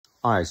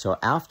All right, so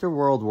after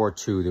World War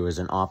II, there was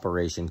an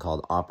operation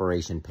called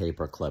Operation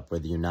Paperclip, where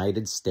the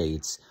United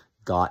States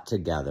got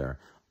together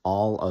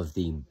all of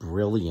the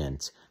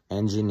brilliant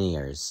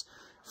engineers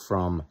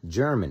from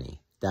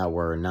Germany that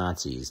were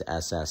Nazis,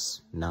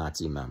 SS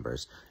Nazi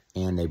members,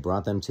 and they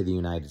brought them to the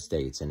United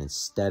States. And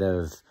instead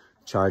of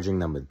charging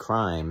them with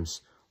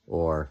crimes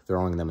or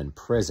throwing them in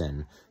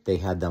prison, they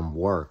had them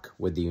work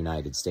with the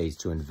United States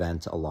to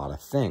invent a lot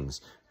of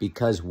things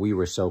because we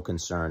were so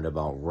concerned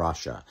about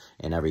Russia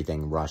and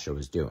everything Russia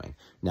was doing.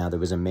 Now, there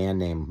was a man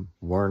named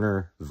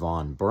Werner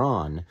von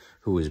Braun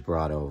who was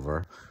brought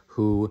over,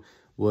 who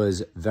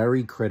was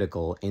very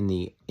critical in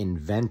the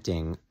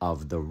inventing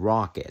of the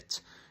rocket.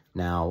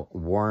 Now,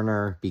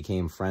 Werner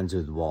became friends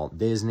with Walt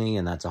Disney,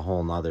 and that's a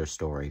whole nother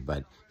story,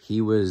 but he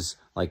was,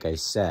 like I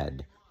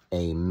said,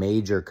 a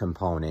major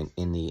component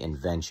in the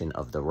invention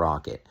of the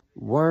rocket.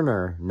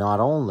 Werner not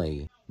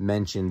only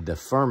mentioned the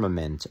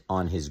firmament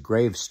on his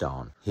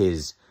gravestone.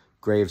 His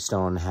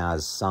gravestone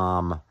has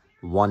Psalm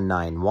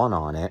 191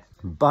 on it,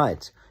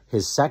 but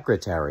his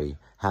secretary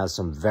has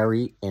some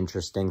very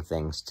interesting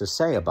things to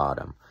say about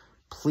him.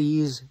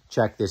 Please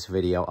check this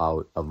video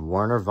out of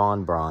Werner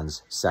von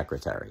Braun's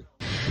secretary.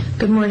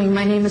 Good morning.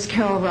 My name is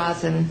Carol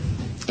Rosin.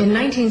 In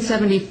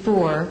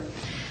 1974,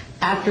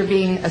 after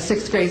being a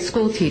sixth grade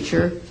school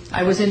teacher,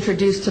 I was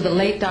introduced to the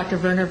late Dr.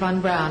 Werner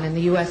von Braun in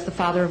the U.S., the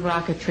father of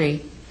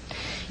rocketry.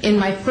 In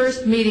my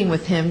first meeting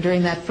with him,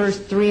 during that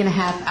first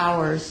 3.5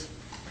 hours,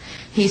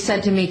 he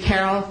said to me,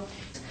 Carol,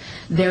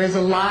 there is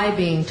a lie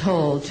being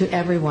told to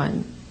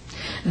everyone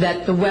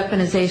that the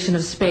weaponization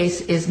of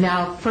space is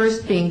now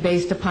first being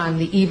based upon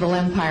the evil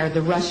empire,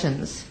 the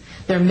Russians.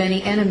 There are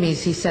many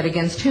enemies, he said,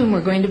 against whom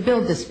we're going to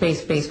build this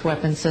space-based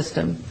weapon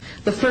system,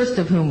 the first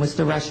of whom was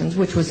the Russians,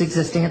 which was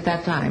existing at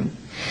that time.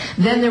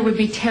 Then there would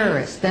be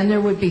terrorists. Then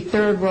there would be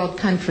third world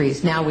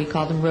countries. Now we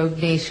call them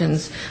rogue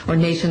nations or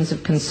nations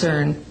of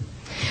concern.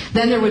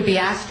 Then there would be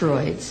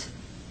asteroids.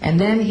 And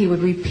then he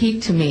would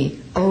repeat to me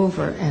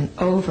over and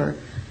over,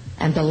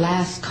 and the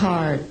last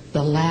card,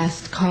 the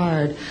last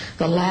card,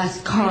 the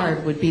last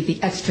card would be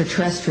the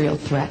extraterrestrial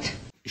threat.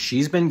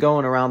 She's been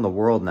going around the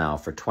world now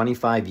for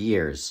 25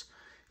 years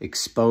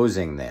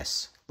exposing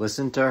this.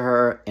 Listen to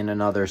her in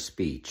another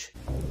speech.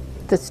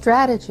 The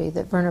strategy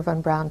that Werner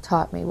von Braun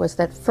taught me was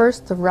that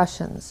first the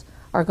Russians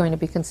are going to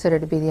be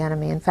considered to be the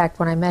enemy. In fact,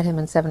 when I met him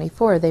in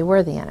 '74, they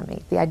were the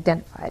enemy, the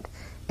identified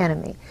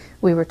enemy.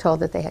 We were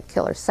told that they had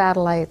killer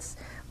satellites.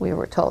 We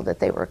were told that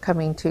they were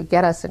coming to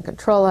get us and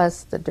control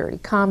us, the dirty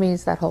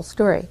commies, that whole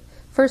story.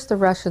 First, the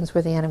Russians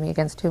were the enemy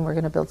against whom we're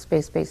going to build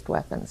space-based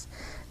weapons.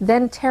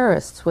 Then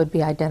terrorists would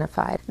be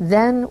identified.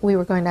 Then we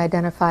were going to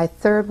identify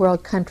third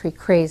world country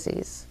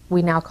crazies.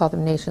 We now call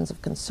them nations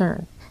of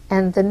concern.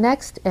 And the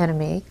next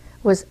enemy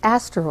was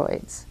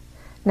asteroids.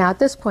 Now, at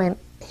this point,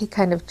 he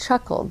kind of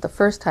chuckled the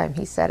first time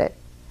he said it.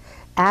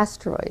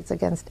 Asteroids,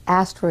 against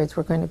asteroids,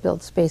 we're going to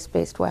build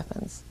space-based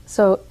weapons.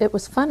 So it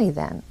was funny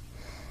then.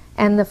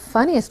 And the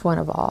funniest one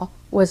of all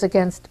was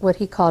against what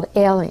he called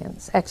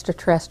aliens,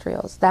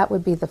 extraterrestrials. That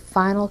would be the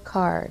final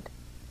card.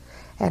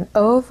 And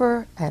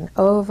over and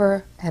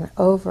over and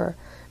over,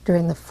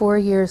 during the 4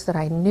 years that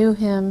I knew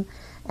him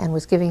and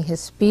was giving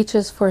his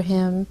speeches for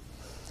him,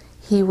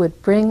 he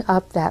would bring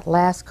up that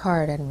last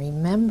card. And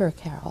remember,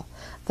 Carol,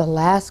 the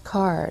last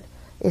card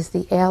is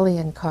the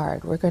alien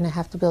card. We're going to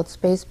have to build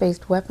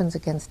space-based weapons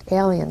against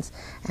aliens.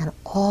 And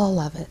all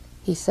of it,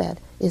 he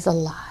said, is a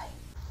lie.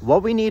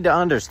 What we need to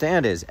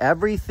understand is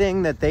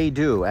everything that they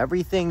do,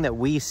 everything that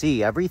we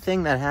see,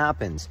 everything that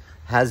happens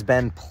has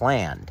been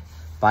planned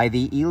by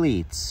the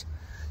elites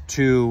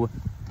to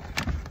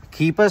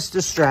keep us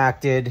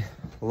distracted,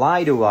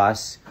 lie to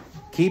us,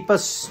 keep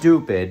us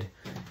stupid,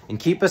 and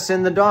keep us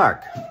in the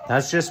dark.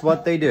 That's just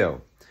what they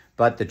do.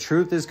 But the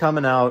truth is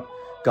coming out.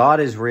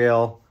 God is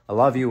real. I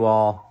love you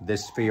all.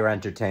 This is for your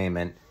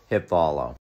entertainment. Hit follow.